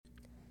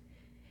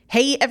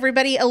Hey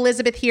everybody,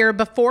 Elizabeth here.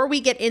 Before we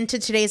get into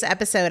today's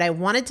episode, I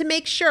wanted to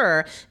make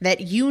sure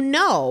that you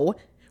know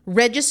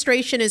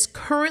registration is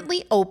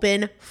currently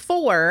open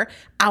for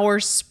our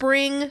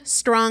Spring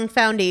Strong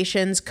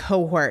Foundations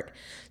cohort.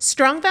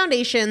 Strong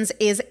Foundations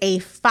is a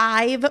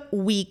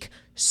 5-week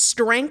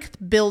strength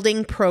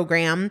building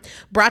program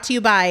brought to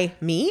you by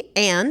me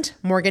and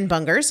Morgan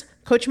Bungers.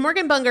 Coach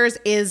Morgan Bungers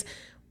is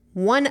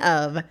one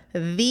of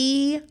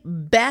the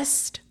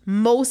best,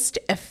 most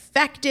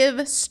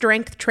effective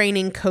strength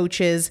training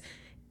coaches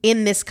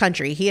in this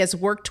country. He has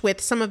worked with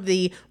some of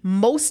the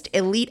most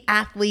elite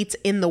athletes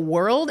in the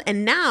world,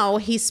 and now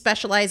he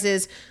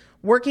specializes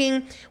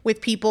working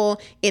with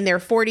people in their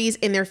 40s,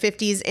 in their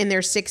 50s, in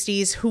their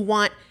 60s who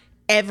want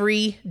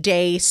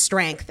everyday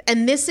strength.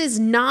 And this is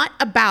not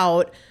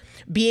about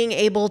being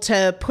able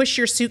to push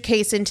your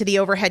suitcase into the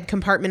overhead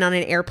compartment on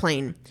an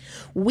airplane.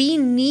 We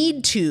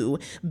need to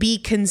be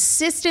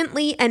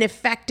consistently and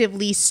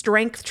effectively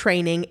strength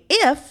training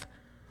if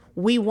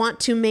we want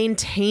to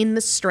maintain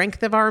the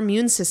strength of our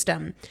immune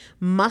system.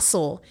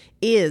 Muscle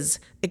is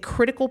a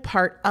critical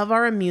part of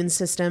our immune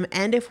system,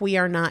 and if we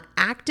are not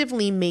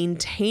actively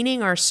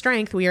maintaining our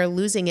strength, we are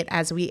losing it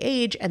as we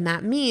age, and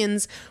that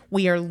means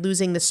we are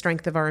losing the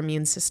strength of our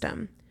immune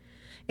system.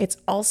 It's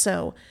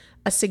also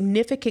a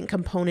significant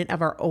component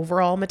of our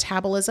overall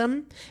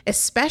metabolism,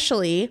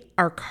 especially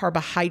our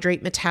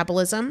carbohydrate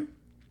metabolism.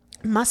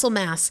 Muscle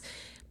mass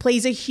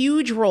plays a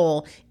huge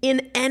role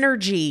in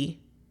energy,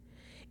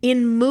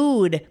 in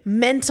mood,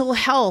 mental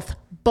health,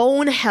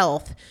 bone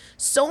health,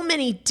 so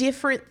many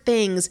different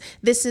things.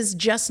 This is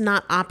just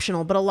not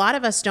optional, but a lot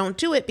of us don't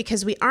do it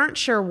because we aren't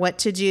sure what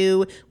to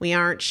do. We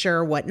aren't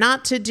sure what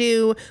not to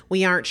do.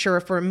 We aren't sure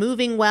if we're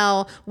moving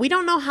well. We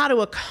don't know how to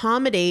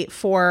accommodate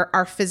for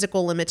our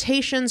physical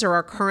limitations or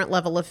our current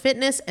level of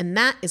fitness, and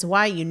that is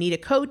why you need a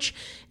coach,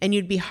 and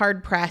you'd be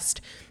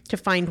hard-pressed to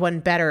find one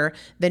better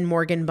than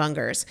Morgan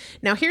Bungers.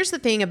 Now, here's the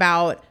thing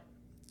about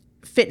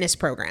fitness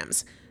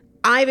programs.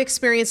 I've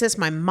experienced this.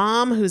 My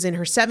mom, who's in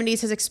her 70s,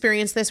 has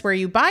experienced this, where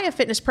you buy a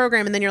fitness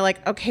program and then you're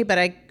like, okay, but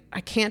I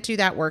can't do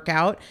that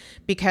workout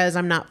because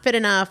I'm not fit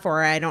enough,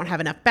 or I don't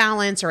have enough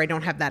balance, or I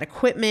don't have that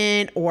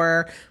equipment,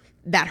 or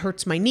that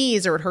hurts my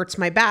knees, or it hurts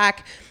my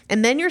back.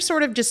 And then you're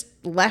sort of just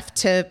left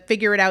to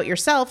figure it out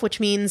yourself, which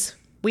means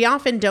we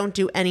often don't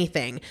do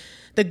anything.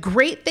 The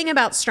great thing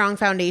about Strong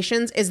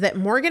Foundations is that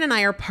Morgan and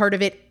I are part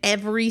of it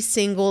every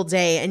single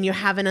day, and you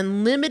have an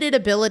unlimited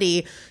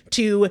ability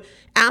to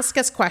ask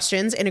us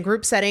questions in a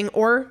group setting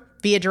or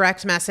via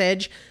direct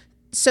message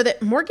so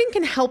that Morgan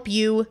can help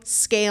you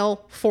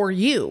scale for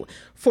you,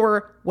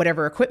 for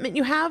whatever equipment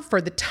you have, for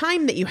the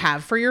time that you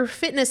have, for your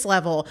fitness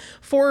level,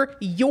 for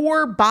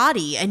your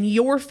body and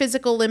your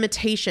physical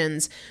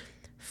limitations.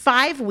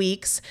 5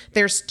 weeks,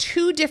 there's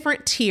 2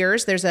 different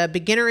tiers. There's a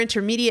beginner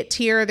intermediate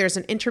tier. There's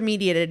an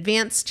intermediate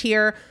advanced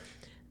tier.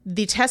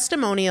 The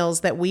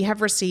testimonials that we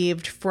have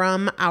received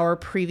from our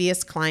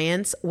previous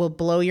clients will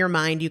blow your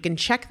mind. You can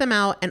check them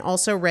out and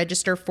also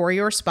register for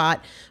your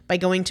spot by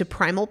going to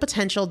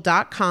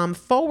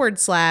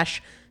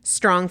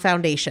primalpotential.com/strong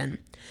foundation.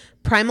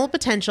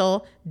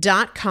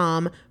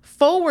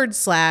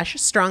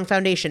 primalpotential.com/strong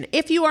foundation.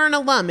 If you are an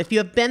alum, if you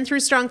have been through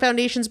Strong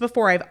Foundations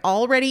before, I've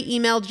already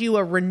emailed you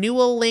a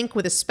renewal link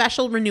with a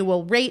special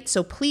renewal rate,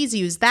 so please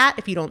use that.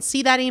 If you don't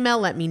see that email,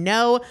 let me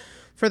know.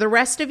 For the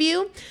rest of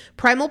you,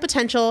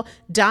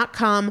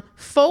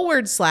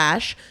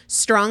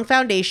 primalpotential.com/strong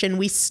foundation.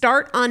 We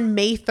start on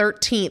May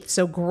 13th,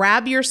 so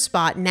grab your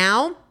spot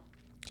now.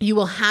 You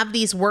will have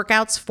these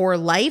workouts for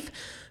life.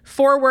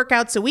 4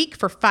 workouts a week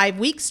for 5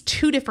 weeks,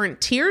 2 different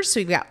tiers. So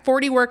you've got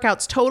 40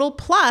 workouts total.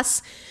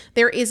 Plus,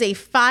 there is a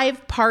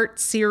 5-part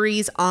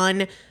series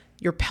on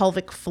your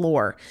pelvic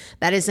floor.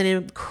 That is an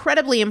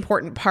incredibly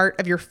important part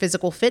of your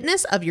physical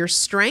fitness, of your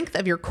strength,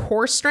 of your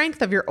core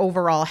strength, of your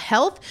overall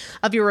health,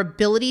 of your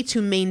ability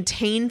to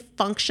maintain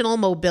functional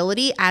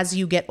mobility as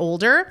you get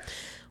older.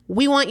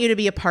 We want you to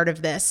be a part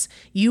of this.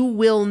 You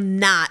will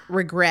not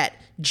regret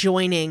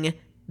joining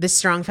the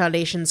Strong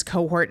Foundations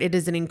cohort. It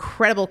is an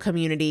incredible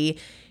community.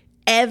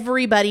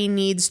 Everybody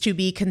needs to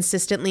be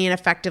consistently and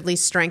effectively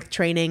strength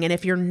training. And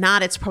if you're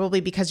not, it's probably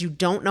because you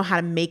don't know how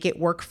to make it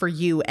work for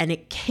you. And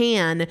it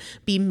can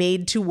be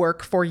made to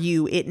work for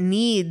you. It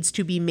needs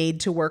to be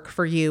made to work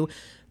for you.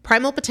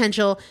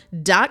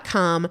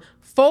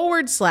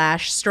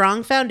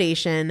 primalpotential.com/strong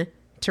foundation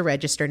to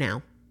register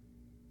now.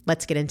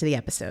 Let's get into the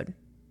episode.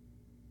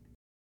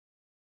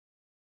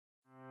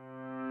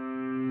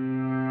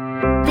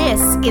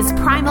 This is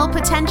Primal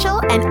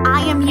Potential, and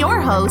I am your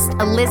host,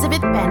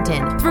 Elizabeth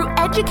Benton. Through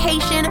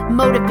education,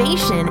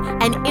 motivation,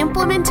 and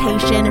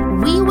implementation,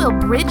 we will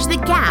bridge the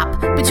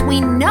gap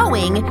between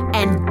knowing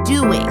and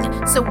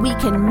doing so we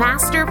can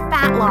master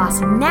fat loss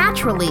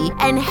naturally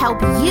and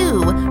help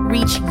you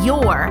reach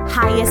your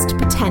highest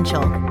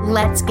potential.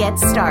 Let's get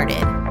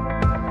started.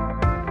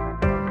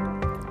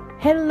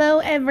 Hello,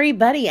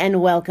 everybody,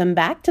 and welcome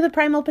back to the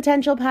Primal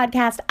Potential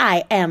Podcast.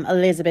 I am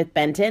Elizabeth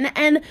Benton,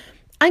 and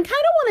I kind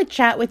of want to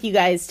chat with you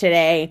guys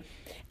today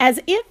as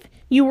if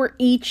you were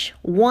each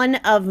one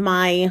of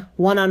my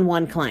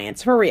one-on-one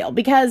clients, for real,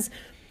 because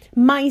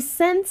my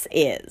sense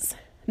is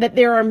that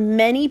there are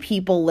many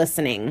people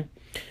listening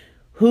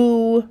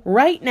who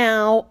right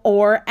now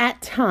or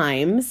at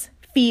times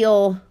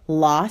feel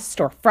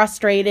lost or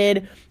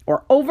frustrated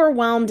or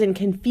overwhelmed and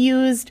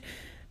confused,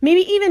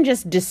 maybe even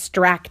just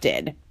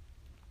distracted,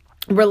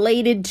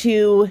 related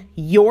to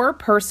your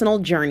personal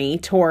journey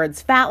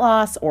towards fat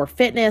loss or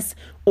fitness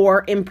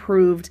or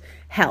improved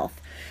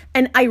health.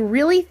 And I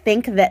really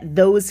think that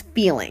those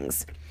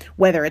feelings,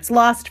 whether it's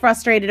lost,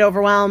 frustrated,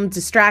 overwhelmed,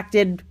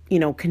 distracted,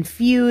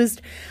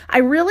 confused, I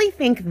really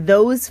think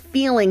those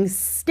feelings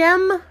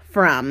stem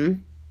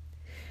from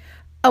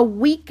a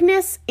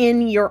weakness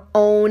in your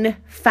own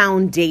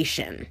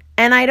foundation.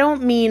 And I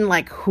don't mean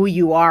like who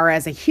you are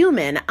as a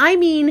human. I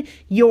mean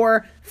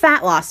your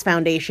fat loss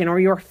foundation or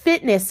your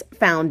fitness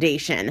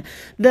foundation,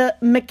 the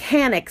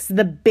mechanics,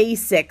 the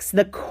basics,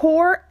 the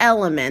core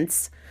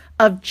elements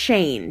of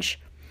change.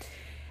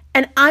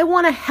 And I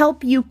want to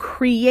help you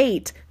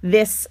create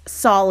this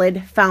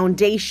solid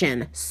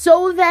foundation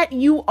so that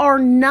you are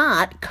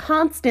not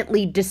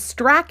constantly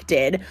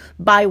distracted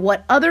by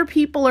what other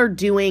people are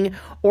doing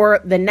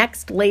or the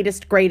next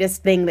latest,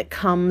 greatest thing that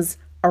comes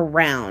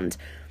around.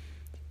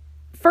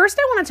 First,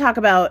 I want to talk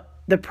about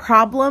the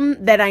problem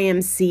that I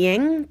am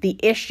seeing, the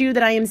issue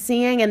that I am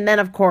seeing, and then,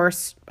 of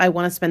course, I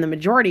want to spend the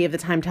majority of the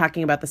time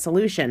talking about the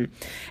solution.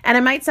 And I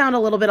might sound a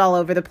little bit all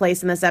over the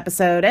place in this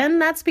episode,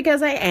 and that's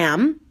because I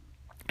am.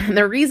 And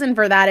the reason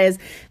for that is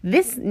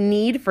this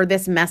need for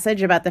this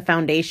message about the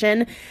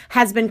foundation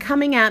has been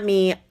coming at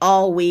me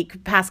all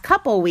week, past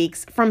couple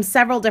weeks, from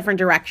several different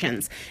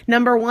directions.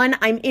 Number one,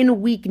 I'm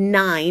in week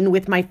 9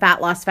 with my Fat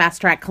Loss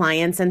Fast Track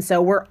clients. And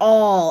so we're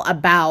all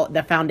about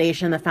the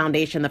foundation, the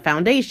foundation, the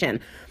foundation.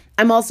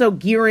 I'm also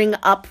gearing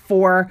up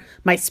for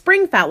my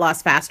spring Fat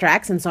Loss Fast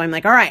Tracks. And so I'm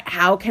like, all right,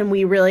 how can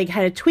we really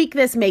kind of tweak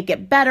this, make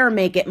it better,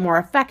 make it more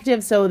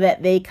effective so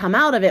that they come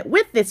out of it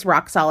with this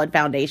rock solid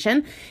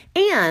foundation?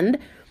 And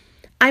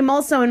I'm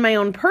also in my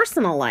own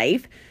personal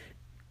life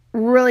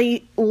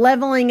really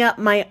leveling up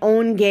my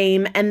own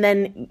game and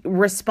then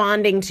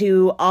responding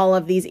to all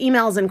of these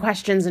emails and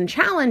questions and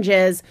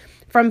challenges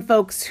from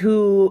folks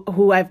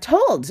who I've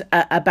told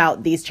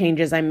about these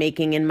changes I'm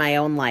making in my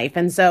own life.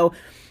 And so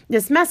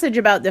this message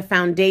about the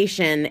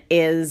foundation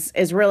is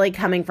really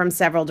coming from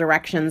several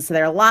directions. So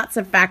there are lots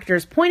of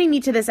factors pointing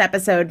me to this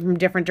episode from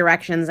different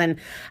directions, and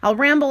I'll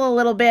ramble a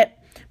little bit,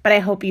 but I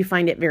hope you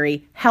find it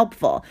very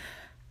helpful.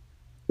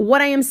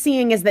 What I am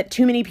seeing is that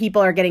too many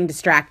people are getting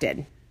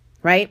distracted,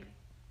 right?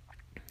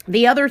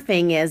 The other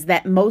thing is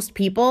that most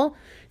people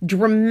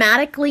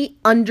dramatically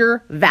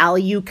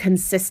undervalue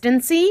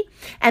consistency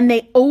and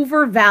they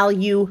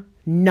overvalue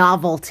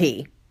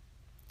novelty.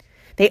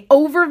 They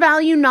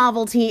overvalue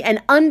novelty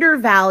and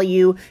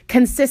undervalue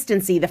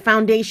consistency, the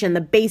foundation, the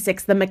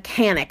basics, the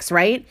mechanics,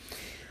 right?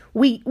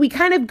 We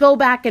kind of go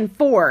back and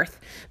forth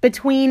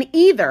between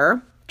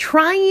either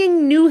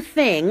trying new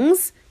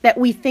things that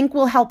we think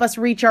will help us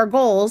reach our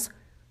goals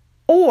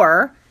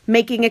or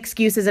making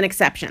excuses and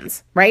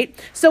exceptions, right?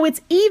 So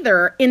it's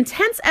either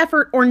intense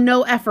effort or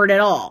no effort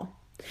at all.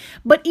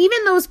 But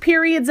even those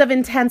periods of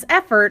intense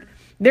effort,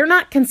 they're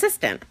not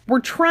consistent. We're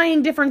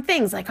trying different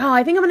things like, oh,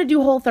 I think I'm going to do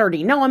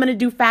Whole30. No, I'm going to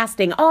do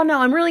fasting. Oh, no,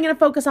 I'm really going to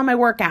focus on my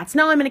workouts.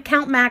 No, I'm going to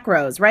count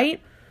macros,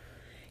 right?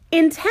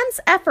 Intense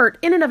effort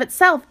in and of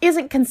itself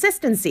isn't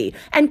consistency,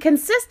 and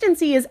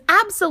consistency is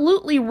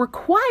absolutely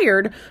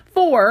required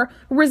for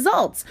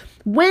results.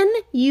 When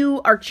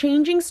you are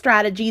changing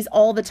strategies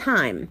all the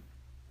time,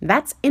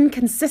 that's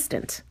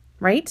inconsistent,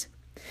 right?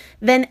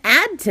 Then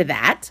add to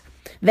that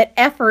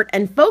effort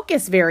and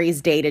focus varies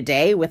day to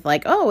day with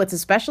like, oh, it's a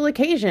special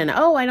occasion.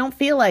 Oh, I don't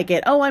feel like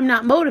it. Oh, I'm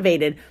not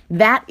motivated.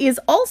 That is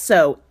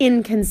also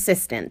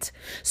inconsistent.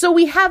 So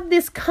we have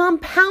this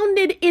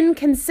compounded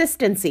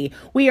inconsistency.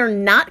 We are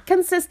not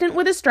consistent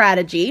with a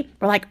strategy.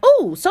 We're like,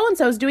 oh,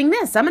 so-and-so's doing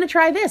this. I'm going to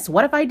try this.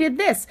 What if I did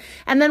this?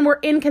 And then we're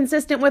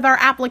inconsistent with our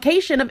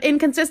application of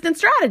inconsistent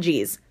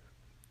strategies.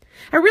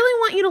 I really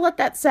want you to let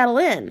that settle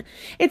in.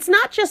 It's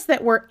not just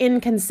that we're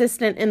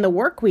inconsistent in the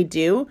work we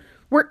do.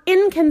 We're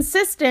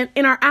inconsistent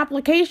in our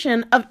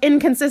application of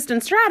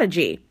inconsistent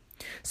strategy.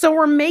 So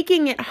we're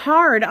making it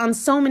hard on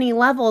so many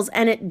levels,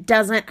 and it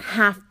doesn't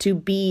have to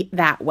be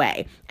that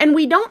way. And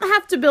we don't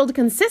have to build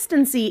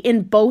consistency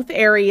in both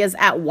areas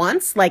at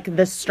once, like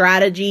the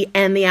strategy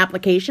and the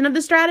application of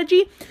the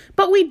strategy,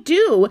 but we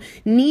do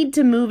need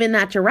to move in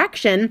that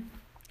direction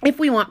if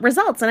we want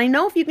results. And I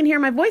know if you can hear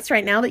my voice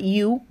right now that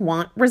you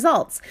want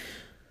results.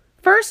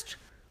 First,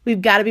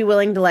 we've got to be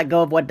willing to let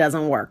go of what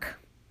doesn't work,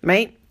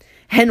 right?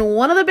 And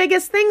one of the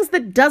biggest things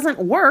that doesn't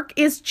work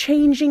is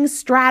changing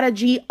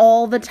strategy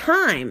all the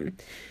time.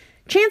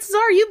 Chances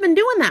are you've been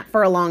doing that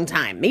for a long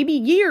time, maybe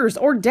years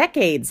or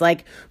decades.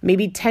 Like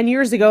maybe 10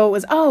 years ago, it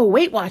was,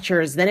 Weight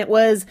Watchers. Then it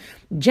was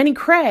Jenny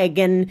Craig.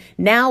 And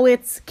now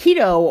it's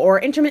keto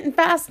or intermittent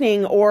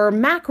fasting or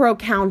macro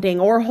counting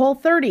or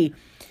Whole30.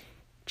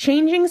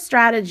 changing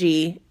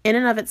strategy in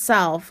and of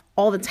itself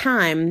all the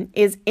time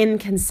is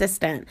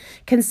inconsistent.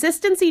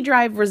 Consistency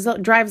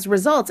drives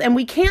results, and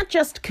we can't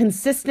just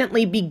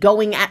consistently be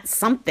going at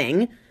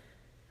something.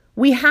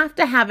 We have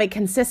to have a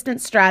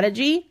consistent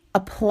strategy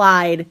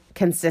applied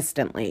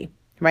consistently,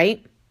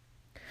 right?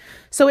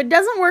 So it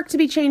doesn't work to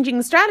be changing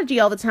the strategy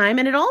all the time,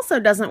 and it also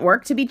doesn't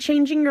work to be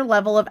changing your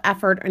level of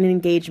effort and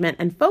engagement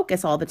and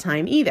focus all the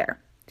time either.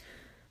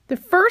 The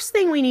first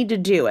thing we need to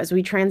do as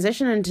we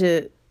transition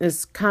into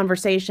this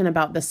conversation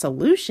about the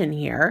solution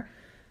here,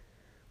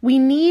 we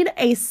need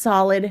a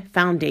solid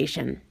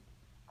foundation.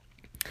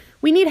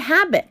 We need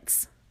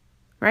habits,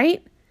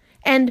 right?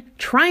 And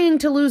trying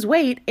to lose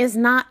weight is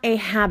not a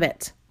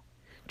habit.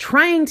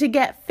 Trying to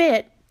get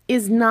fit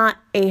is not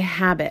a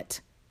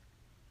habit.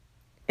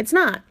 It's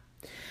not.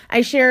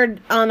 I shared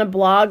on a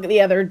blog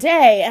the other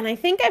day, and I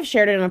think I've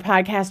shared it on a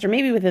podcast or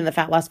maybe within the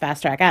Fat Loss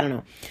Fast Track. I don't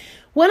know.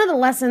 One of the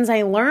lessons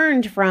I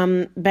learned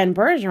from Ben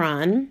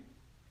Bergeron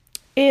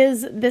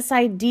is this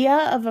idea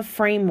of a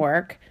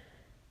framework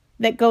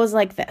that goes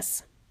like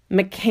this: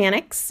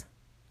 mechanics,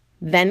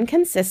 then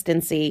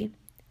consistency,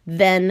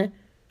 then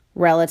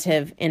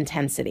relative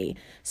intensity.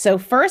 So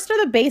first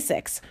are the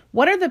basics.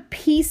 What are the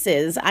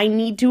pieces I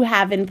need to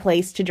have in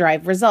place to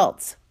drive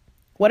results?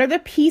 What are the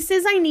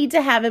pieces I need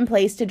to have in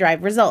place to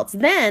drive results?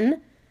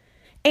 Then,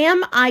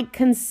 am I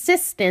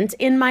consistent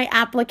in my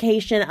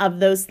application of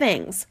those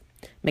things?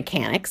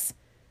 Mechanics.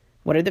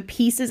 What are the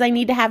pieces I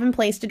need to have in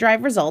place to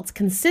drive results?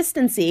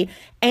 Consistency.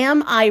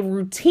 Am I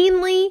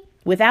routinely,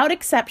 without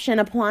exception,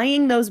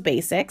 applying those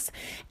basics?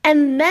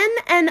 And then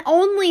and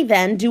only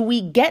then do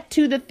we get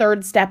to the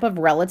third step of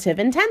relative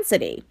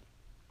intensity.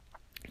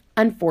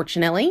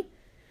 Unfortunately,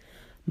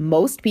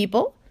 most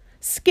people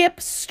skip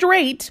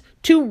straight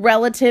to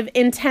relative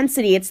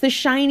intensity. It's the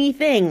shiny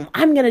thing.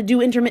 I'm going to do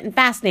intermittent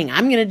fasting.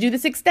 I'm going to do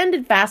this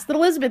extended fast that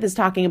Elizabeth is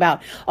talking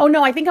about. Oh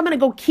no, I think I'm going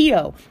to go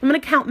keto. I'm going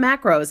to count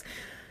macros.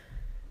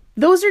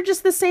 Those are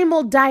just the same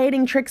old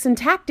dieting tricks and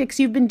tactics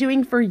you've been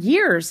doing for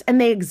years, and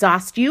they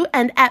exhaust you,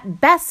 and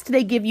at best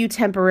they give you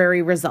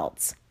temporary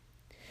results.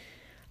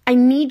 I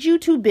need you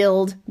to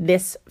build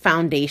this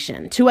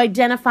foundation, to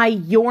identify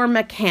your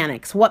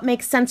mechanics, what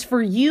makes sense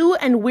for you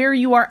and where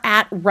you are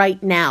at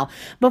right now.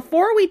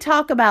 Before we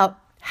talk about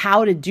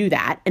how to do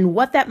that and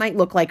what that might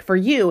look like for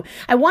you,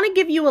 I want to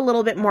give you a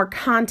little bit more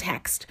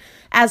context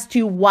as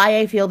to why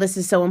I feel this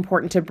is so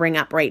important to bring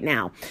up right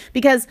now.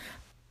 Because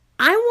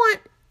I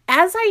want,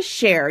 as I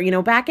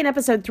share, back in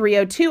episode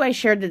 302, I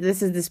shared that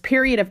this is this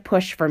period of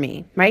push for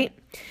me, right?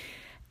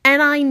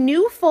 And I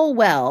knew full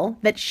well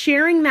that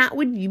sharing that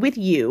with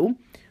you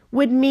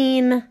would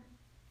mean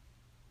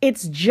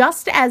it's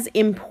just as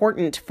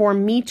important for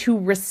me to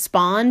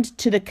respond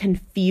to the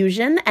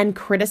confusion and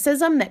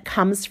criticism that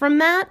comes from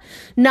that,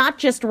 not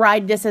just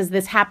ride this as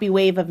this happy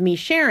wave of me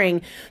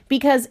sharing,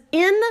 because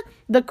in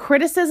the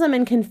criticism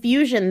and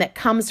confusion that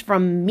comes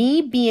from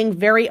me being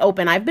very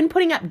open, I've been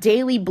putting up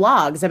daily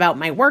blogs about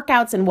my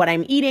workouts and what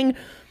I'm eating.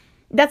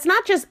 That's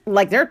not just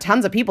like, there are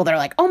tons of people that are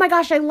like, oh my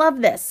gosh, I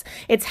love this.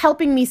 It's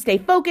helping me stay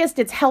focused.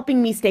 It's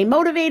helping me stay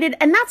motivated.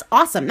 And that's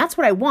awesome. That's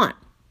what I want.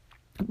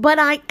 But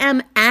I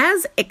am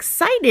as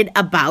excited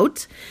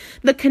about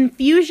the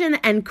confusion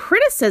and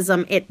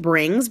criticism it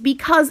brings,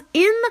 because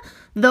in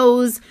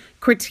those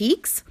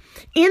critiques,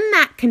 in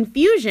that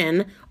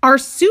confusion, are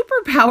super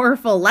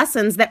powerful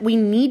lessons that we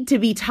need to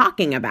be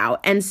talking about.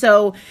 And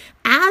so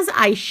as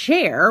I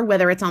share,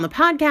 whether it's on the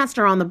podcast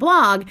or on the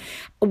blog,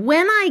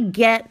 when I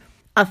get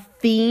a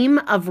theme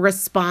of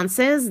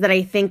responses that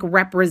I think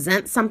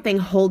represent something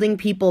holding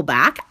people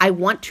back, I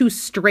want to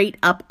straight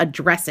up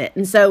address it.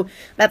 And so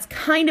that's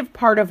kind of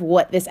part of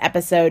what this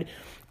episode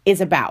is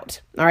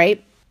about. All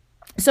right.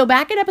 So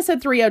back in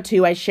episode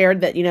 302, I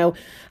shared that,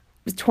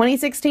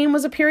 2016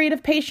 was a period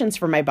of patience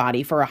for my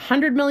body for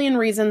 100 million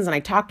reasons. And I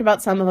talked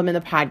about some of them in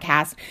the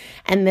podcast.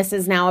 And this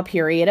is now a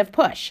period of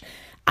push.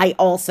 I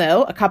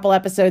also, a couple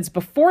episodes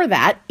before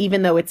that,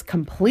 even though it's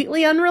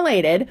completely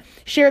unrelated,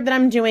 shared that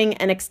I'm doing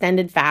an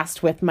extended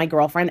fast with my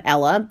girlfriend,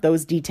 Ella.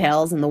 Those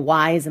details and the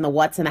whys and the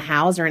whats and the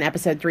hows are in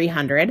episode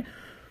 300.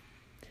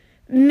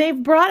 And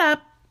they've brought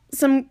up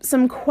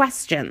some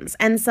questions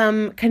and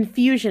some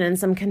confusion and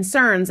some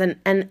concerns.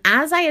 And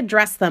as I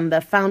address them,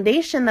 the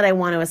foundation that I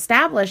want to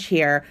establish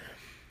here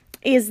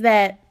is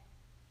that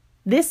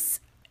this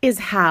is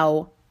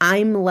how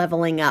I'm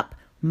leveling up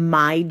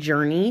my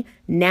journey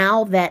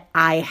now that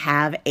I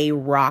have a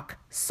rock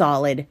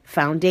solid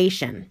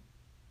foundation.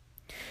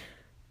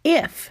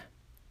 If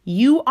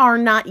you are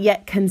not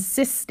yet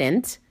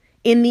consistent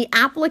in the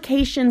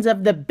applications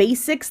of the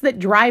basics that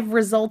drive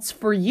results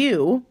for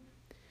you,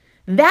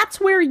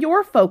 that's where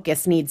your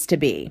focus needs to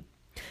be.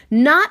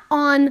 Not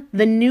on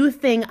the new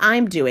thing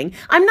I'm doing.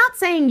 I'm not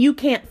saying you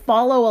can't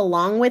follow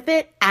along with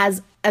it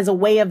as a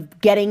way of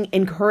getting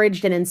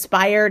encouraged and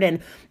inspired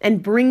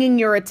and bringing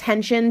your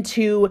attention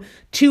to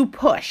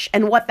push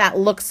and what that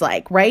looks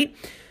like, right?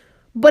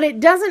 But it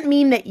doesn't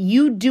mean that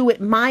you do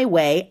it my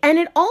way. And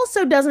it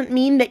also doesn't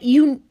mean that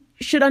you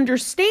should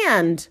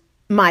understand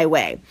my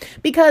way.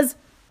 Because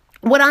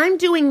What I'm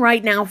doing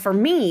right now for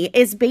me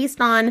is based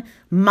on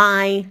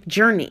my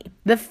journey.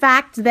 The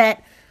fact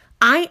that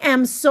I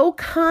am so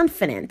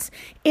confident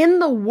in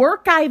the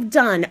work I've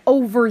done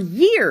over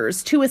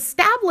years to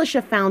establish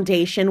a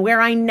foundation where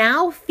I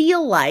now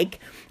feel like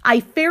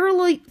I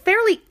fairly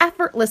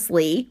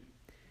effortlessly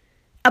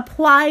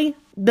apply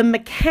the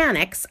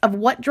mechanics of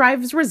what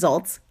drives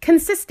results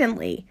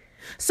consistently.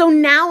 So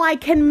now I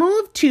can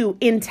move to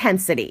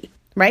intensity.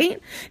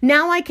 Right?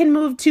 Now I can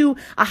move to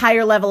a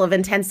higher level of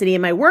intensity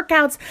in my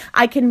workouts.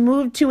 I can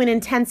move to an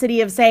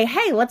intensity of say,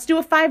 hey, let's do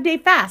a 5-day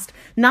fast.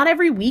 Not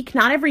every week,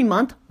 not every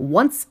month,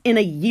 once in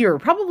a year,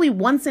 probably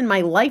once in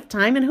my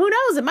lifetime. And who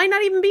knows, it might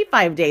not even be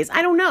 5 days.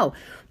 I don't know.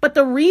 But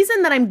the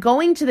reason that I'm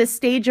going to this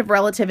stage of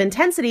relative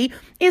intensity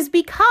is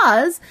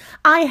because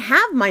I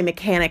have my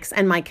mechanics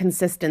and my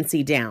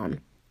consistency down,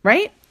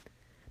 right?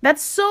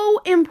 That's so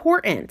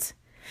important.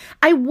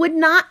 I would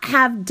not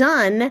have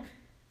done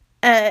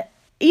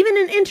even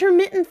an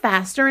intermittent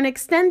fast or an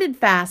extended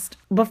fast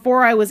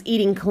before I was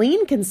eating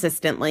clean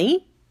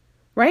consistently,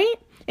 right?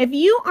 If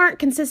you aren't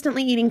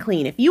consistently eating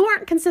clean, if you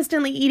aren't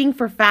consistently eating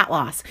for fat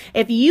loss,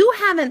 if you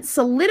haven't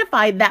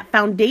solidified that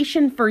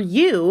foundation for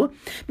you,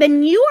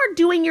 then you are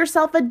doing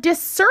yourself a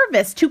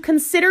disservice to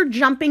consider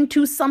jumping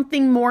to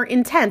something more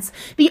intense.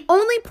 The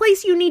only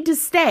place you need to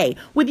stay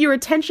with your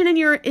attention and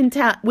your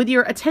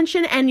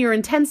attention and your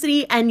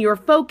intensity and your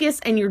focus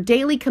and your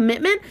daily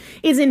commitment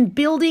is in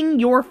building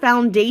your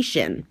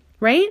foundation,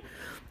 right?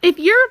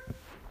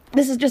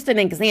 This is just an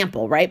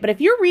example, right? But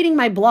if you're reading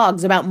my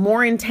blogs about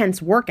more intense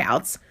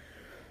workouts,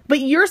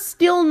 but you're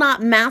still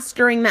not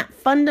mastering that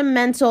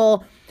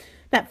fundamental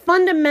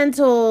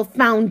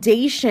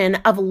foundation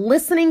of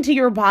listening to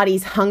your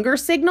body's hunger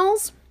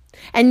signals,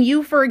 and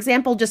you, for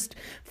example, just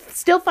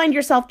still find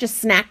yourself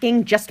just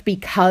snacking just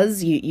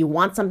because you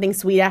want something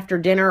sweet after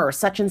dinner or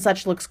such and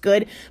such looks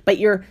good, but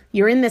you're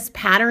in this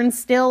pattern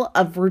still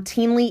of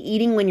routinely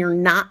eating when you're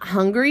not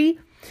hungry,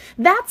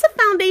 that's a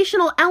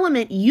foundational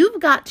element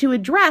you've got to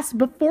address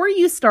before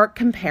you start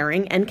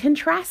comparing and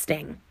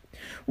contrasting.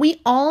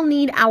 We all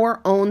need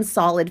our own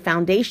solid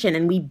foundation,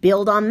 and we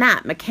build on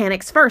that.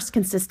 Mechanics first,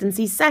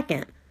 consistency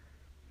second.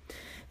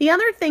 The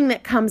other thing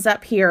that comes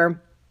up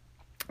here,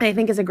 I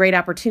think, is a great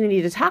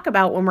opportunity to talk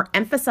about when we're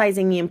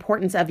emphasizing the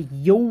importance of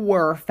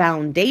your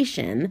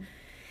foundation,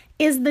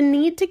 is the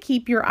need to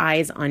keep your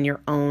eyes on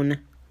your own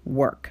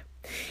work.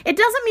 It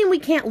doesn't mean we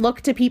can't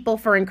look to people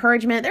for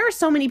encouragement. There are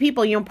so many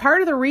people,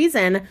 part of the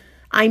reason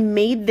I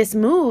made this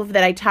move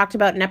that I talked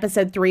about in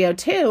episode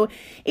 302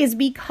 is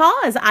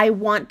because I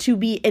want to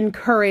be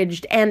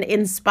encouraged and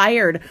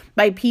inspired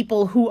by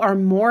people who are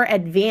more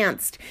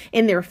advanced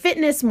in their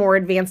fitness, more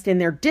advanced in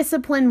their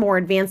discipline, more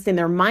advanced in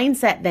their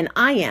mindset than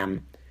I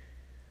am.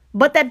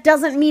 But that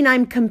doesn't mean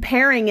I'm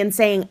comparing and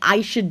saying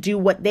I should do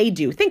what they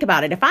do. Think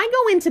about it. If I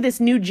go into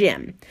this new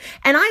gym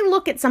and I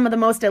look at some of the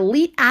most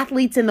elite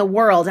athletes in the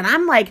world and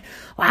I'm like,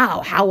 wow,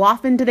 how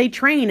often do they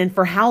train and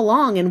for how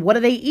long and what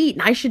do they eat?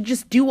 And I should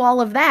just do all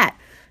of that.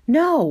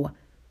 No,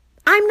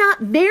 I'm not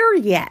there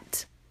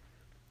yet.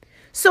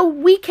 So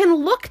we can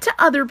look to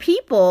other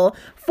people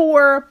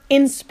for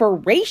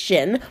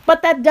inspiration,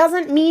 but that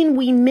doesn't mean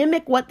we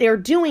mimic what they're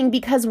doing,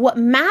 because what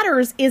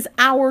matters is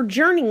our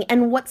journey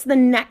and what's the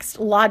next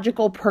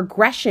logical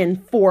progression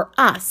for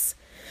us.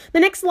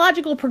 The next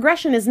logical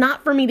progression is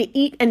not for me to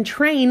eat and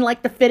train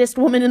like the fittest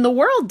woman in the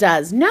world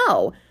does.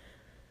 No.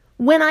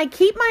 When I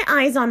keep my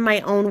eyes on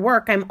my own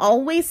work, I'm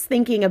always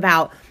thinking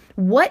about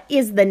what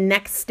is the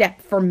next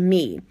step for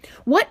me?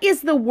 What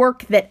is the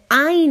work that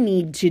I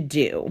need to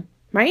do,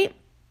 right?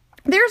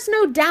 There's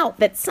no doubt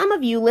that some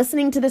of you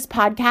listening to this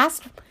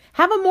podcast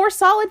have a more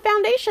solid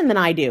foundation than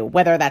I do,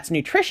 whether that's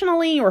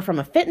nutritionally or from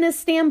a fitness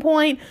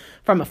standpoint,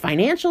 from a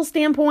financial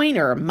standpoint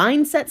or a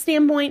mindset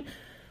standpoint.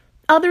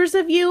 Others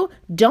of you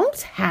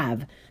don't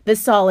have the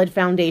solid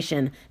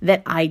foundation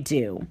that I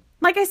do.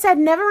 Like I said,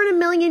 never in a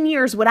million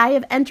years would I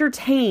have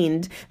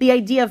entertained the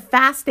idea of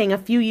fasting a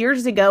few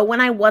years ago when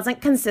I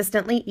wasn't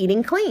consistently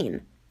eating clean,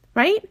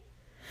 right?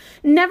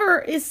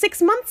 Never,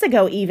 6 months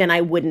ago even,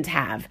 I wouldn't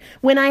have.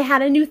 When I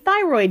had a new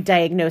thyroid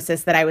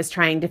diagnosis that I was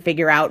trying to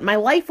figure out, my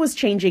life was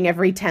changing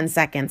every 10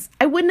 seconds.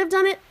 I wouldn't have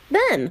done it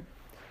then.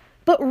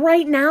 But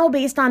right now,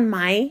 based on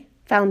my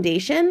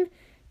foundation,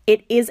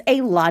 it is a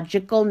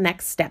logical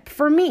next step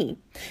for me.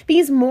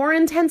 These more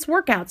intense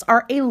workouts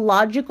are a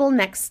logical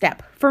next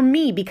step for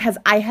me because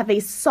I have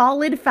a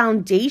solid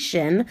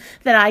foundation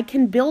that I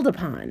can build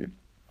upon.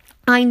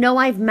 I know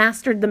I've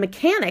mastered the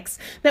mechanics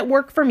that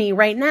work for me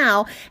right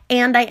now,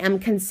 and I am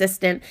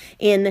consistent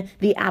in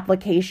the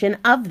application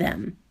of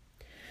them.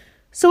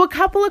 So a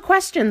couple of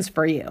questions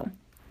for you.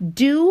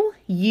 Do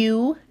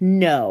you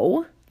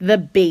know the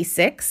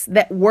basics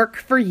that work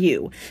for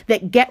you,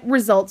 that get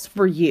results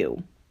for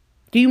you?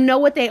 Do you know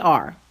what they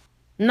are?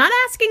 I'm not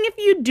asking if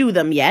you do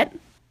them yet.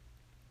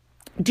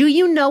 Do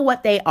you know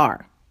what they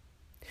are?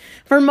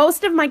 For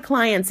most of my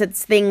clients,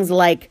 it's things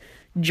like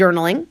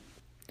journaling,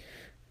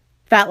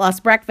 fat loss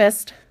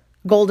breakfast,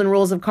 golden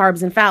rules of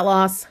carbs and fat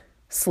loss,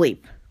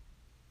 sleep,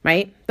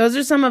 right? Those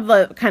are some of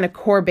the kind of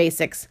core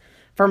basics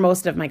for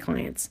most of my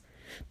clients.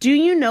 Do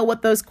you know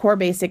what those core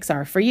basics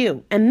are for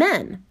you? And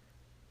then,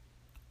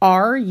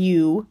 are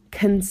you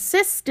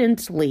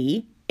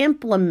consistently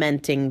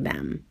implementing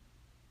them?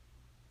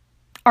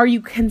 Are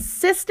you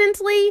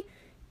consistently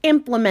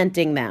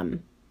implementing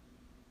them?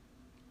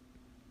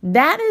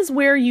 That is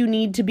where you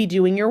need to be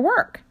doing your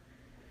work.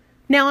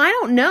 Now, I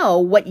don't know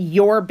what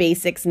your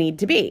basics need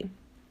to be.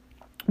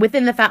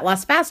 Within the Fat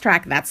Loss Fast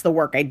Track, that's the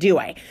work I do.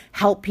 I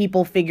help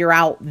people figure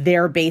out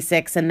their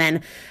basics, and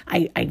then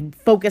I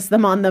focus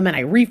them on them and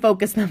I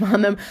refocus them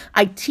on them.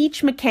 I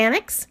teach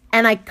mechanics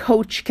and I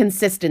coach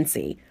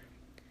consistency.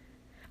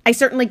 I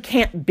certainly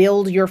can't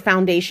build your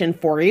foundation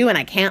for you, and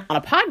I can't on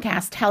a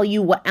podcast tell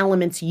you what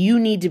elements you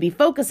need to be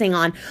focusing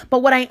on.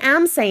 But what I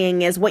am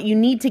saying is what you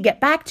need to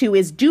get back to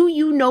is, do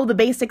you know the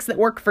basics that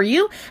work for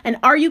you, and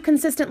are you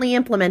consistently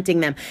implementing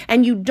them?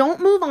 And you don't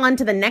move on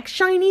to the next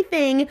shiny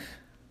thing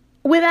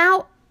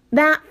without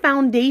that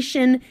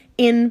foundation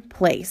in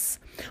place.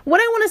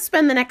 What I want to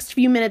spend the next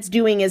few minutes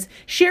doing is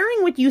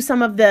sharing with you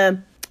some of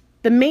the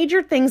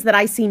major things that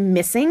I see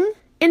missing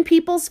in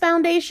people's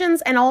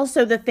foundations, and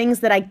also the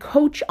things that I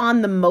coach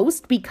on the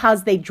most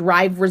because they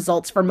drive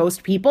results for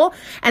most people.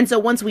 And so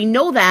once we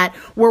know that,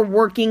 we're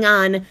working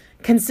on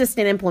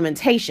consistent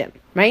implementation,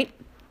 right?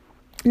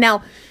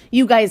 Now,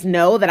 you guys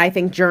know that I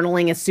think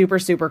journaling is super,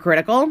 super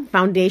critical,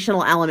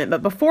 foundational element.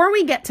 But before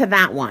we get to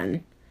that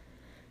one,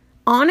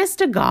 honest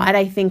to God,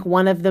 I think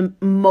one of the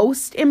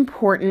most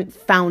important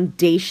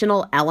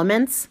foundational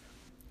elements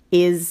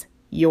is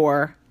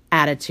your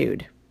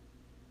attitude.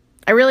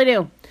 I really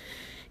do.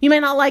 You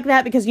might not like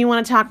that because you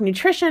want to talk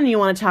nutrition, you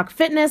want to talk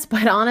fitness,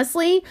 but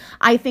honestly,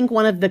 I think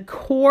one of the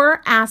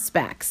core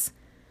aspects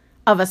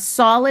of a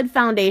solid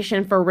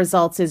foundation for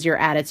results is your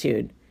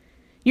attitude.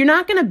 You're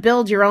not going to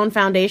build your own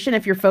foundation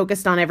if you're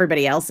focused on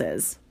everybody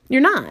else's.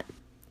 You're not.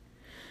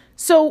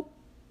 So,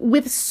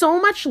 with so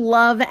much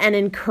love and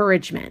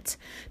encouragement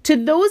to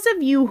those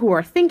of you who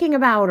are thinking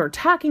about or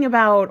talking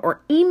about or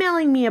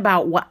emailing me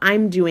about what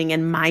I'm doing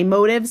and my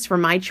motives for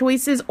my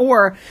choices,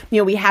 or,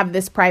 we have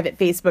this private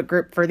Facebook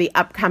group for the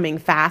upcoming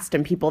fast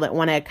and people that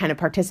want to kind of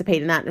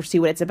participate in that or see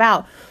what it's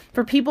about.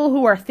 For people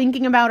who are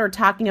thinking about or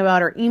talking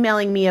about or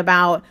emailing me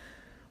about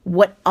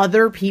what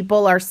other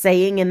people are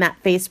saying in that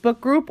Facebook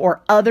group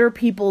or other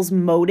people's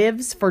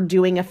motives for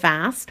doing a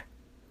fast,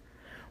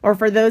 or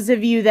for those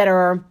of you that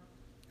are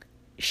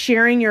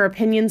sharing your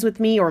opinions with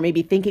me or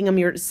maybe thinking of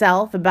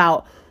yourself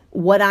about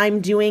what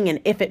I'm doing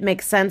and if it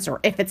makes sense or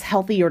if it's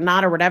healthy or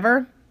not or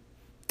whatever.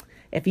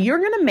 If you're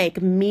going to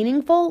make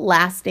meaningful,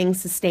 lasting,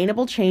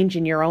 sustainable change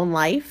in your own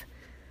life,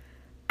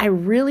 I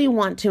really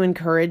want to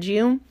encourage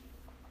you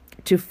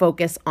to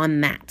focus on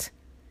that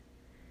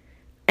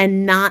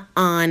and not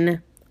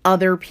on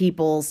other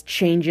people's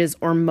changes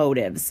or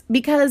motives,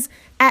 because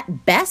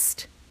at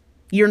best,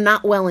 you're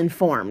not well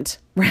informed,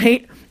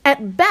 right?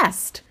 At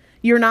best,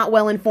 you're not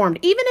well informed.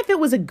 Even if it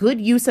was a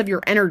good use of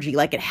your energy,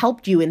 like it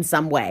helped you in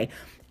some way,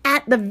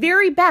 at the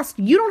very best,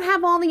 you don't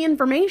have all the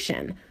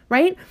information,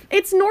 right?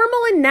 It's normal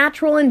and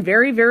natural and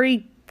very,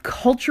 very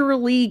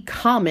culturally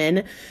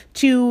common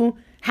to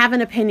have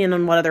an opinion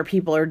on what other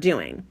people are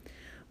doing.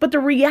 But the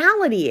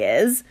reality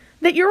is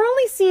that you're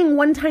only seeing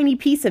one tiny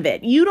piece of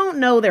it. You don't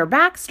know their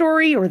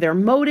backstory or their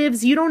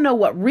motives. You don't know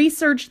what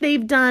research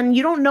they've done.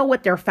 You don't know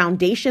what their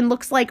foundation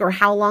looks like or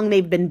how long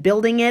they've been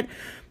building it.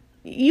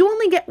 You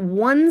only get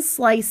one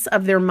slice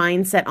of their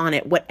mindset on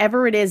it,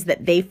 whatever it is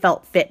that they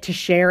felt fit to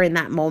share in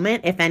that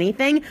moment, if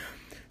anything.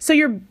 So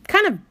you're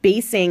kind of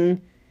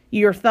basing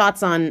your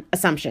thoughts on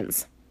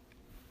assumptions.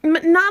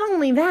 But not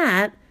only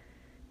that,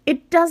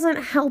 it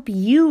doesn't help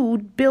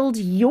you build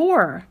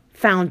your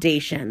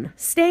foundation.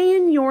 Stay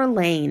in your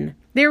lane.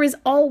 There is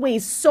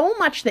always so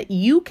much that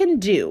you can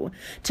do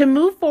to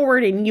move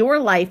forward in your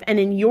life and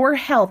in your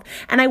health.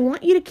 And I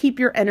want you to keep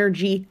your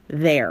energy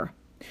there.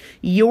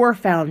 Your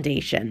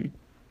foundation,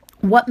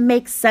 what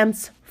makes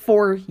sense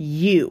for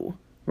you,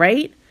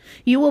 right?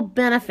 You will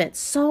benefit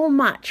so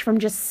much from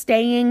just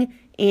staying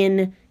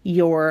in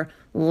your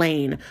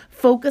lane,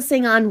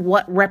 focusing on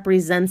what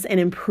represents an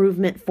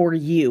improvement for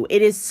you.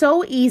 It is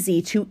so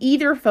easy to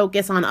either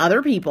focus on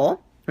other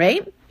people,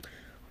 right?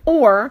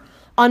 Or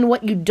on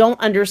what you don't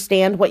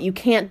understand, what you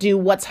can't do,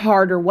 what's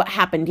hard, or what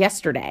happened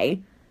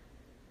yesterday.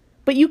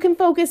 But you can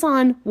focus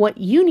on what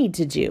you need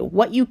to do,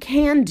 what you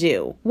can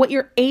do, what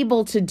you're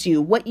able to do,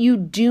 what you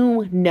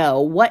do know,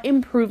 what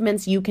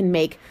improvements you can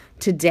make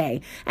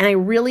today. And I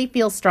really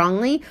feel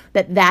strongly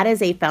that that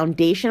is a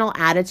foundational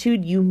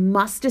attitude you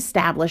must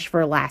establish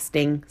for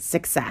lasting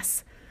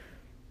success.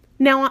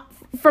 Now,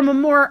 from a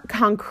more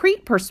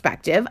concrete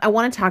perspective, I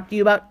want to talk to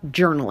you about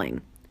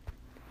journaling.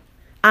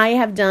 I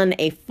have done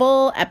a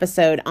full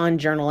episode on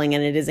journaling,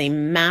 and it is a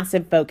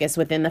massive focus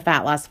within the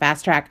Fat Loss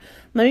Fast Track.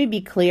 Let me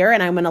be clear,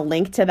 and I'm going to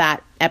link to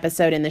that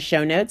episode in the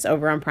show notes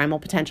over on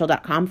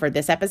primalpotential.com for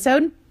this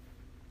episode.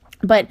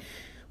 But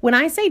when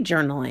I say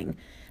journaling,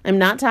 I'm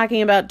not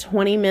talking about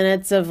 20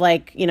 minutes of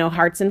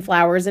hearts and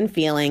flowers and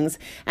feelings.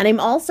 And I'm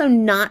also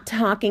not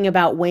talking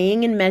about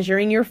weighing and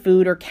measuring your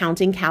food or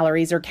counting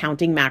calories or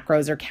counting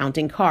macros or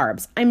counting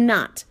carbs. I'm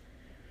not.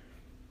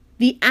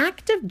 The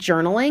act of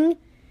journaling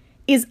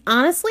is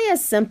honestly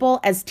as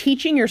simple as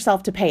teaching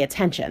yourself to pay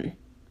attention.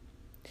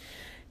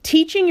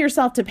 Teaching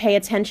yourself to pay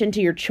attention to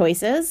your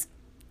choices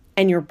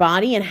and your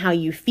body and how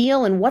you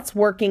feel and what's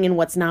working and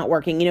what's not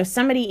working. You know,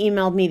 somebody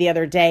emailed me the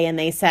other day and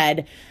they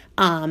said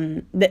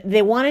that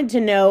they wanted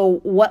to know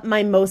what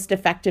my most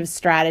effective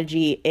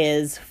strategy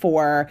is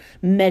for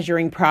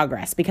measuring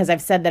progress, because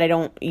I've said that I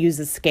don't use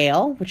a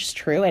scale, which is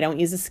true. I don't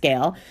use a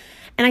scale.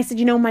 And I said,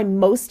 you know, my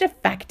most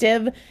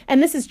effective,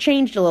 and this has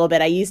changed a little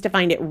bit. I used to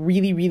find it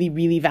really, really,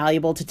 really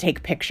valuable to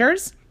take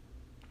pictures.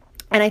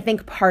 And I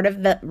think part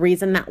of the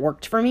reason that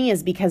worked for me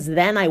is because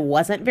then I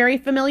wasn't very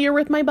familiar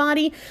with my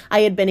body. I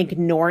had been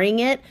ignoring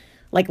it.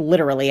 Like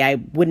literally, I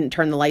wouldn't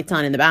turn the lights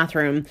on in the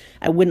bathroom.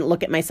 I wouldn't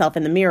look at myself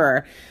in the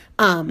mirror.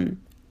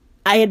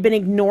 I had been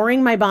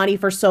ignoring my body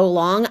for so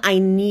long. I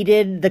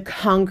needed the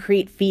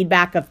concrete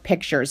feedback of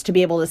pictures to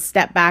be able to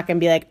step back and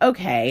be like,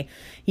 okay,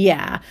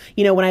 yeah,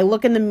 you know, when I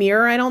look in the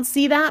mirror, I don't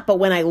see that. But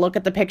when I look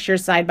at the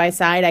pictures side by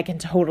side, I can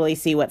totally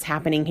see what's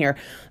happening here.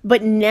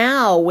 But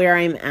now where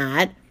I'm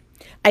at,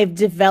 I've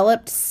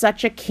developed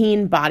such a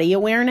keen body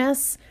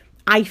awareness.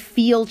 I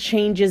feel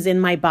changes in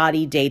my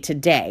body day to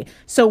day.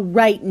 So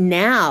right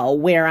now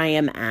where I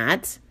am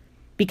at,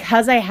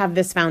 because I have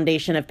this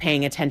foundation of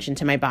paying attention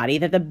to my body,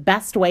 that the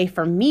best way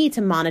for me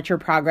to monitor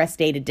progress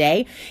day to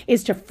day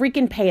is to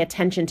freaking pay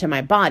attention to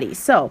my body.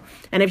 So,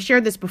 and I've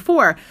shared this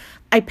before,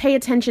 I pay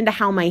attention to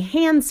how my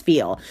hands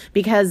feel,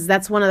 because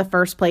that's one of the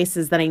first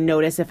places that I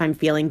notice if I'm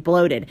feeling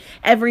bloated.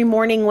 Every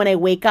morning when I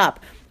wake up,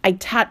 I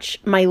touch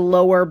my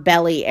lower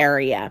belly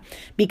area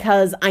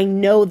because I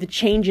know the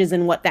changes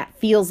in what that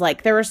feels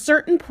like. There are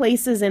certain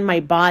places in my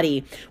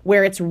body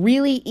where it's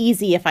really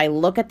easy if I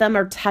look at them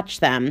or touch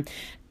them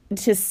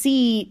to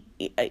see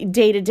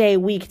day to day,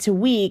 week to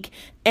week,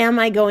 am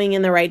I going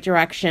in the right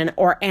direction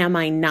or am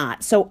I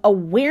not? So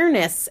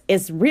awareness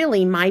is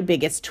really my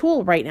biggest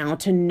tool right now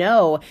to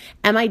know,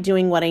 am I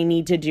doing what I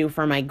need to do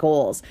for my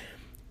goals?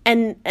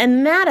 And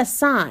that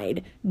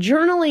aside,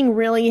 journaling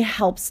really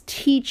helps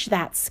teach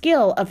that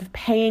skill of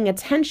paying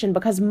attention,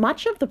 because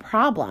much of the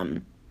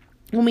problem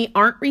when we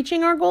aren't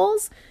reaching our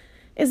goals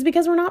is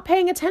because we're not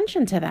paying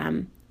attention to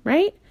them,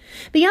 right?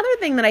 The other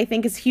thing that I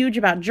think is huge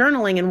about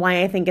journaling and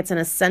why I think it's an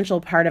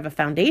essential part of a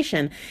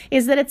foundation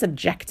is that it's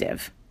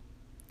objective.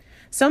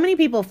 So many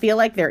people feel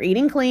like they're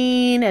eating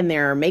clean and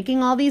they're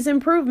making all these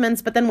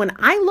improvements, but then when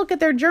I look at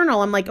their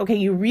journal, I'm like, okay,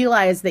 you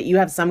realize that you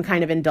have some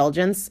kind of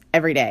indulgence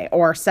every day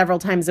or several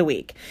times a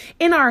week.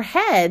 In our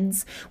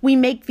heads, we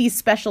make these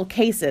special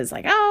cases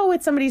like, oh,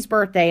 it's somebody's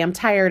birthday, I'm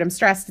tired, I'm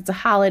stressed, it's a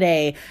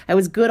holiday, I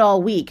was good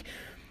all week.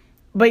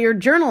 But your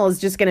journal is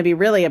just going to be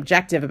really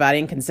objective about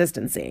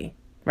inconsistency,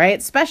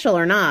 right? Special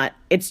or not,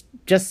 it's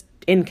just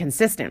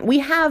inconsistent. We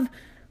have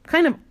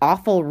kind of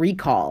awful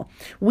recall.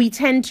 We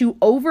tend to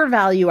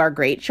overvalue our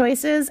great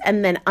choices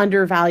and then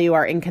undervalue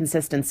our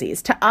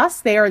inconsistencies. To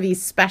us, they are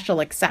these special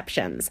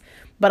exceptions.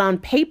 But on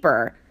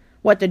paper,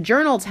 what the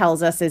journal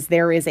tells us is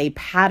there is a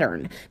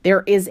pattern.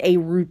 There is a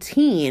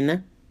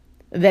routine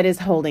that is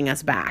holding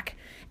us back.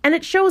 And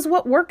it shows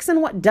what works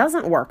and what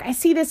doesn't work. I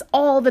see this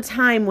all the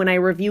time when I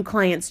review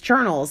clients'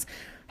 journals.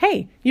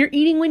 Hey, you're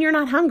eating when you're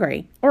not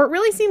hungry. Or it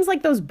really seems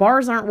like those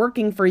bars aren't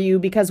working for you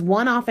because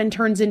one often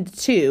turns into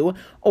two,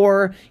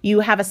 or you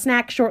have a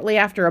snack shortly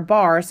after a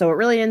bar, so it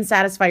really didn't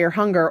satisfy your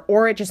hunger,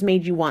 or it just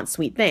made you want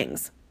sweet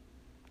things.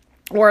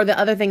 Or the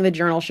other thing the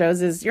journal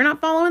shows is you're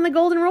not following the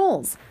golden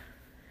rules.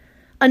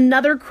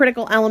 Another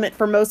critical element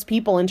for most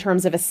people in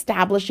terms of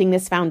establishing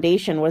this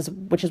foundation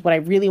which is what I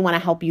really want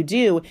to help you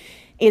do,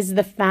 is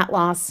the fat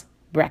loss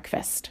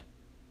breakfast.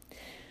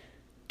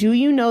 Do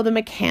you know the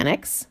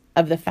mechanics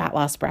of the fat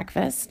loss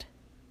breakfast?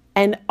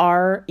 And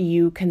are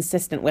you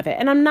consistent with it?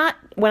 And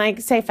when I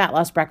say fat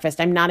loss breakfast,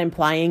 I'm not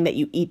implying that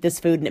you eat this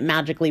food and it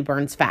magically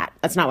burns fat.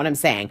 That's not what I'm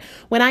saying.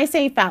 When I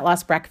say fat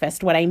loss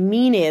breakfast, what I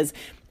mean is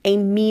a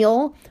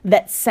meal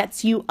that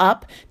sets you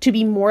up to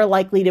be more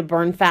likely to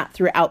burn fat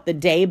throughout the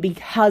day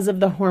because of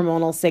the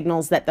hormonal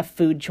signals that the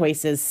food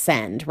choices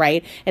send,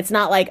 right? It's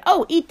not like,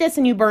 oh, eat this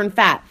and you burn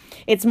fat.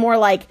 It's more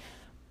like,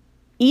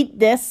 eat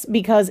this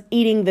because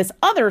eating this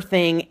other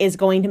thing is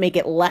going to make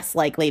it less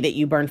likely that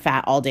you burn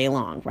fat all day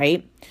long,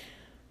 right?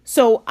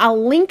 So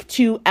I'll link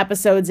to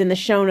episodes in the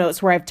show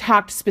notes where I've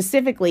talked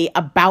specifically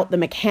about the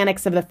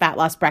mechanics of the fat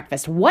loss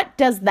breakfast. What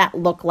does that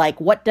look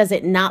like? What does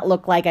it not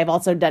look like? I've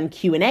also done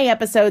Q&A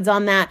episodes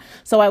on that.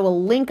 So I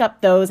will link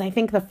up those. I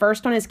think the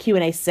first one is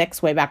Q&A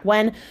 6 way back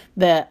when.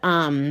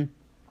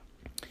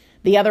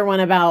 The other one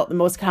about the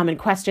most common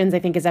questions, I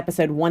think, is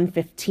episode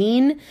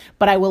 115,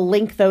 but I will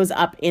link those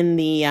up in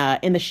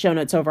the show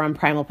notes over on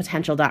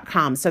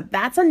primalpotential.com. So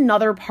that's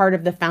another part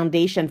of the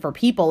foundation for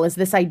people, is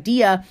this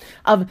idea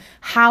of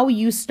how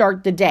you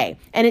start the day.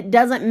 And it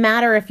doesn't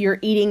matter if you're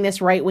eating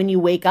this right when you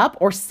wake up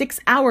or 6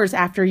 hours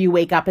after you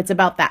wake up. It's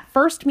about that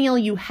first meal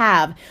you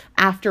have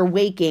after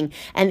waking,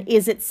 and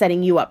is it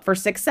setting you up for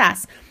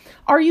success?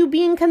 Are you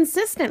being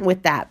consistent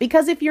with that?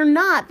 Because if you're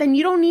not, then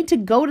you don't need to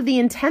go to the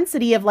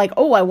intensity of like,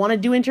 oh, I want to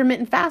do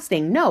intermittent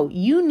fasting. No,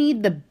 you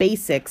need the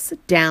basics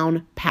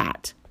down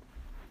pat.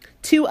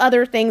 2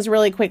 other things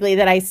really quickly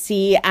that I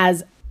see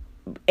as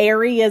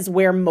areas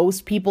where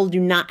most people do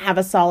not have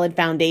a solid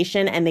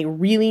foundation, and they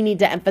really need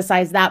to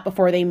emphasize that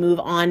before they move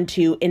on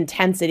to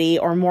intensity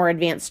or more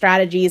advanced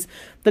strategies.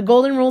 The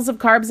golden rules of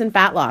carbs and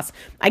fat loss.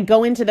 I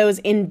go into those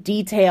in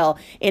detail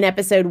in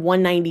episode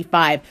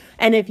 195.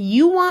 And if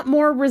you want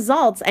more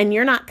results and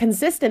you're not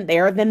consistent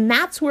there, then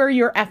that's where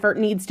your effort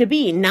needs to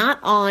be. Not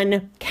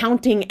on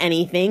counting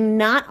anything,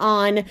 not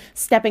on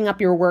stepping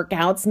up your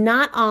workouts,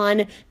 not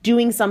on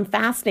doing some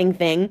fasting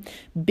thing.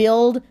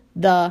 Build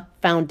the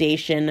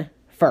foundation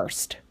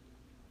first.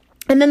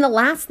 And then the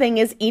last thing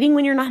is eating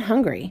when you're not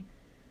hungry,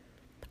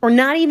 or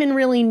not even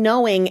really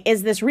knowing,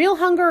 is this real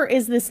hunger or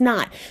is this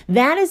not?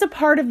 That is a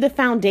part of the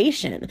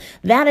foundation.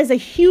 That is a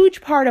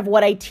huge part of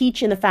what I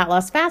teach in the Fat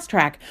Loss Fast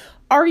Track.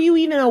 Are you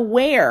even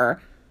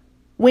aware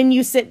when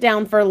you sit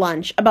down for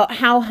lunch about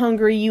how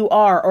hungry you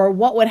are, or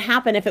what would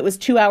happen if it was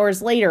 2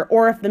 hours later,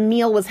 or if the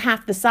meal was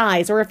half the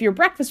size, or if your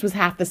breakfast was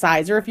half the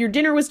size, or if your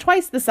dinner was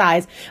twice the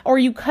size, or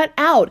you cut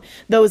out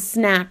those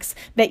snacks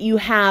that you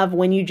have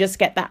when you just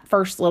get that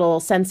first little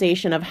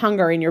sensation of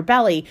hunger in your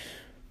belly?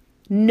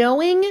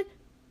 Knowing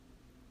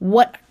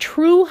what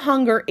true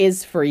hunger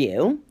is for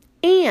you,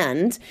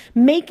 and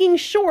making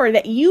sure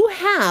that you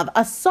have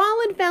a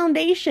solid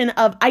foundation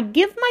of, I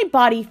give my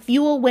body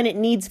fuel when it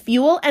needs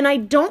fuel, and I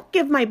don't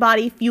give my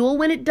body fuel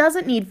when it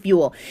doesn't need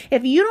fuel.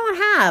 If you don't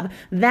have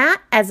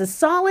that as a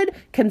solid,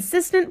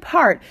 consistent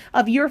part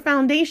of your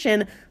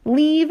foundation,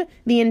 leave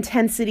the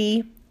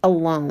intensity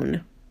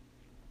alone.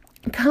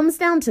 It comes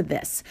down to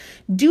this.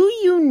 Do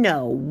you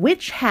know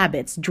which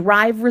habits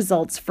drive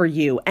results for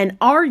you, and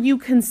are you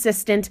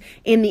consistent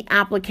in the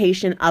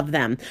application of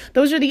them?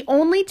 Those are the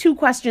only 2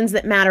 questions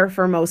that matter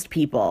for most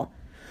people.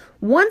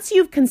 Once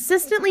you've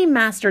consistently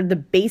mastered the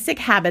basic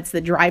habits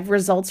that drive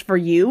results for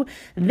you,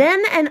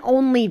 then and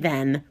only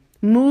then,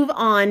 move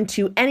on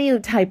to any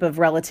type of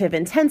relative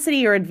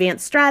intensity or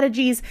advanced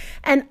strategies.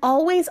 And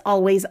always,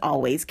 always,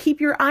 always keep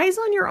your eyes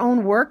on your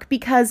own work,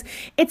 because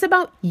it's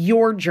about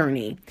your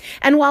journey.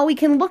 And while we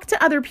can look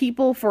to other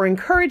people for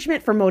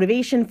encouragement, for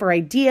motivation, for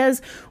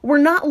ideas, we're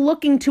not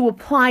looking to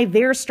apply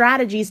their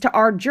strategies to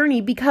our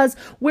journey, because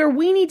where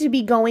we need to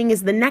be going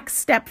is the next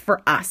step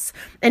for us.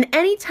 And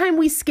anytime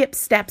we skip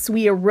steps,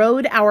 we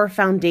erode our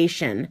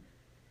foundation.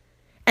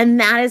 And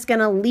that is going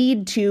to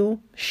lead to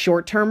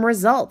short-term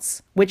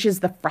results, which is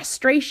the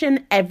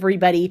frustration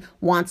everybody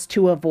wants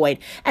to avoid.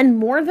 And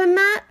more than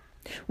that,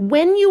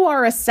 when you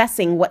are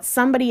assessing what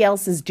somebody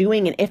else is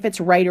doing and if it's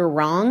right or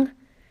wrong,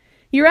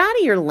 you're out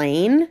of your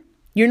lane.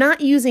 You're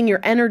not using your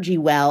energy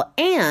well,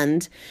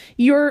 and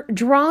you're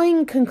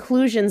drawing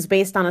conclusions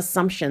based on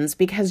assumptions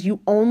because you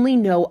only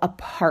know a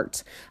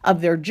part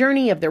of their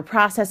journey, of their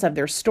process, of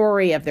their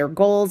story, of their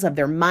goals, of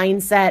their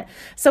mindset.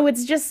 So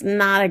it's just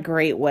not a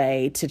great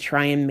way to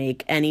try and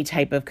make any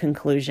type of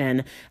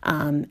conclusion,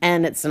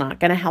 and it's not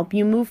going to help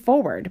you move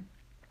forward.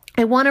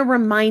 I want to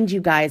remind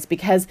you guys,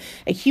 because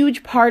a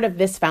huge part of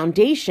this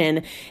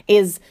foundation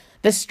is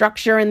the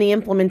structure and the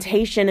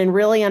implementation, and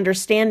really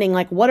understanding,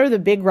 like, what are the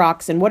big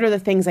rocks and what are the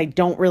things I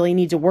don't really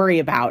need to worry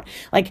about?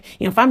 Like,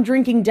 if I'm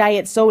drinking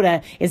diet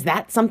soda, is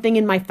that something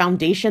in my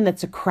foundation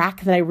that's a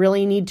crack that I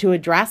really need to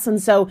address?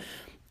 And so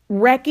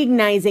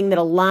recognizing that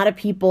a lot of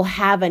people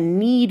have a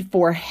need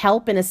for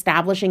help in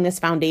establishing this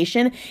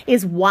foundation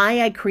is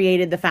why I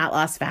created the Fat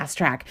Loss Fast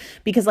Track.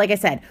 Because like I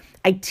said,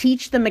 I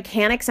teach the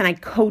mechanics and I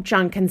coach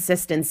on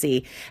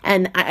consistency.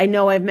 And I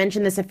know I've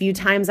mentioned this a few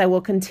times. I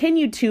will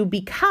continue to,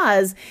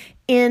 because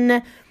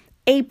in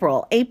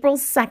April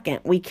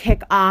 2nd, we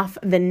kick off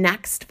the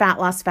next Fat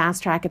Loss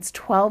Fast Track. It's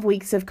 12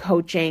 weeks of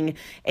coaching.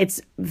 It's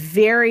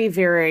very,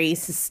 very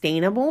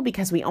sustainable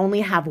because we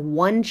only have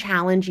one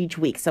challenge each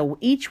week. So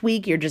each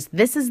week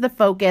this is the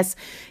focus.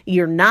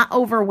 You're not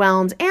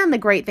overwhelmed. And the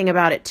great thing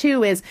about it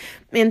too is,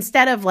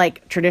 instead of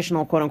like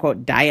traditional quote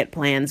unquote diet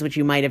plans, which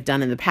you might have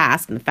done in the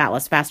past, and the Fat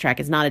Loss Fast Track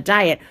is not a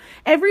diet,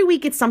 every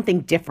week it's something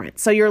different.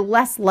 So you're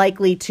less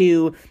likely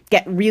to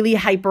get really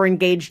hyper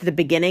engaged at the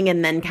beginning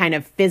and then kind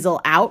of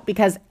fizzle out,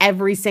 because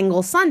every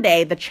single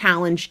Sunday the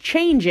challenge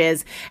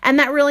changes, and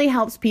that really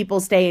helps people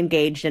stay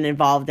engaged and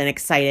involved and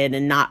excited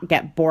and not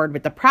get bored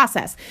with the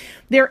process.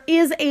 There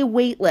is a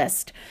wait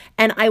list,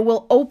 and I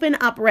will open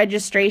up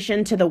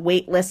registration to the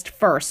wait list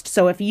first.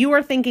 So if you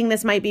are thinking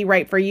this might be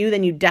right for you,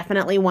 then you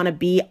definitely want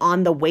to be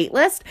on the wait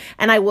list,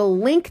 and I will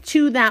link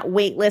to that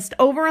wait list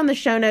over on the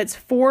show notes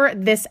for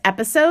this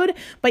episode.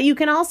 But you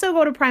can also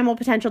go to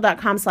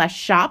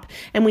primalpotential.com/shop,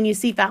 and when you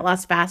see Fat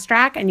Loss Fast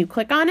Track and you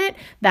click on it,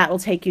 that will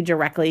take you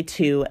directly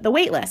to the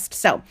wait list.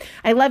 So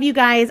I love you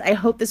guys. I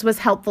hope this was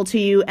helpful to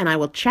you, and I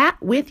will chat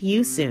with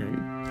you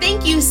soon.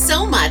 Thank you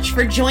so much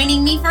for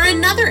joining me for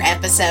another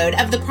episode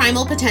of the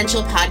Primal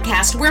Potential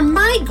Podcast, where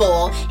my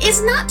goal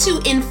is not to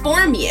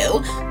inform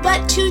you,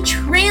 but to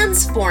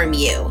transform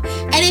you.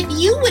 And if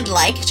you would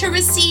like to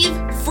receive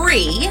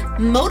free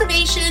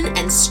motivation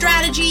and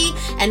strategy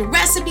and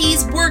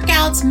recipes,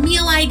 workouts,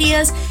 meal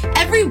ideas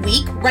every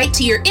week right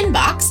to your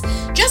inbox,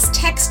 just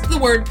text the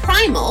word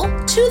primal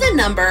to the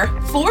number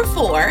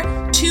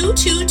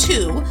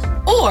 44222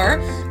 or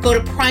go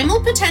to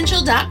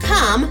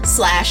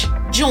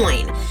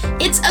primalpotential.com/join.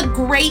 It's a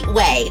great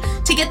way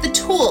to get the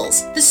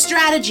tools, the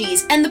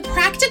strategies, and the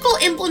practical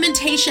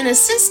implementation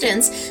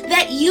assistance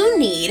that you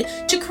need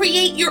to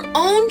create your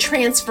own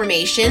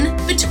transformation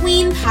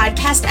between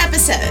podcast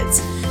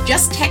episodes.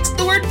 Just text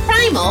the word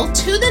primal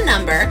to the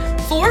number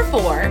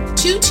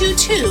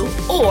 44222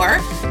 or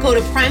go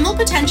to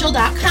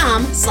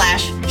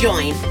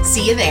primalpotential.com/join.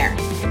 See you there.